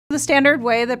The standard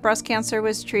way that breast cancer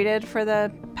was treated for the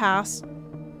past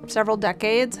several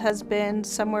decades has been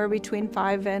somewhere between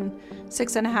 5 and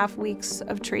 6.5 weeks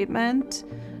of treatment,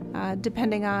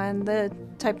 depending on the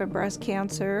type of breast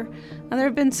cancer. And there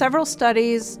have been several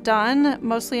studies done,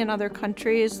 mostly in other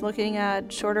countries, looking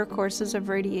at shorter courses of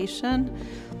radiation.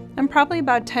 And probably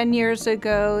about 10 years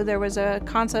ago, there was a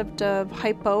concept of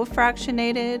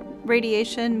hypofractionated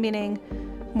radiation, meaning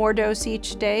more dose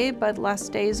each day, but less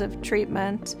days of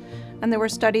treatment. And there were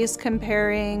studies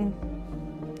comparing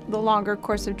the longer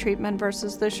course of treatment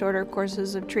versus the shorter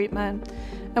courses of treatment.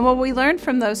 And what we learned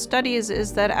from those studies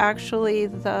is that actually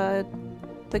the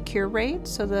cure rate,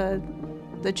 so the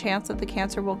chance that the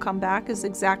cancer will come back, is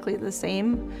exactly the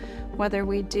same, whether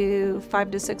we do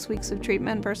 5 to 6 weeks of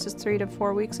treatment versus 3 to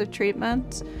 4 weeks of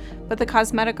treatment. But the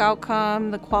cosmetic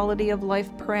outcome, the quality of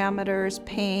life parameters,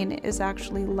 pain is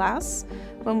actually less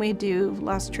when we do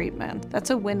less treatment.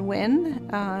 That's a win-win,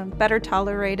 better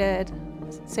tolerated,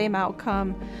 same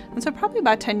outcome. And so probably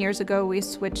about 10 years ago, we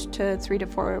switched to 3 to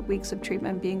 4 weeks of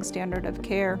treatment being standard of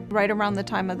care. Right around the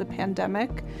time of the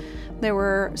pandemic, there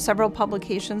were several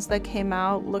publications that came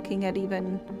out looking at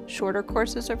even shorter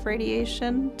courses of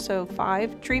radiation, so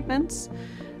 5 treatments,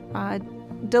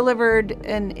 delivered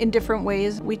in different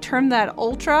ways. We termed that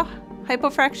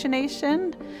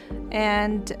Ultra-Hypofractionation,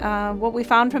 and what we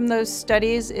found from those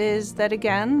studies is that,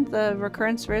 again, the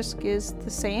recurrence risk is the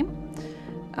same.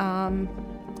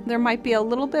 There might be a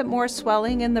little bit more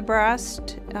swelling in the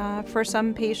breast for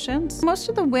some patients. Most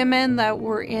of the women that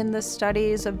were in the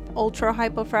studies of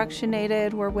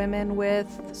ultra-hypofractionated were women with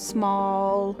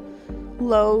small,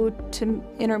 low to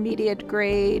intermediate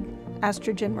grade,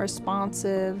 estrogen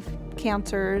responsive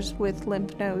cancers with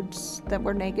lymph nodes that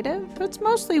were negative. So it's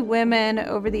mostly women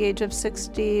over the age of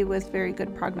 60 with very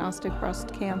good prognostic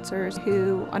breast cancers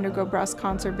who undergo breast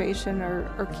conservation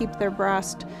or keep their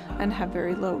breast and have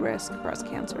very low risk breast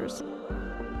cancers.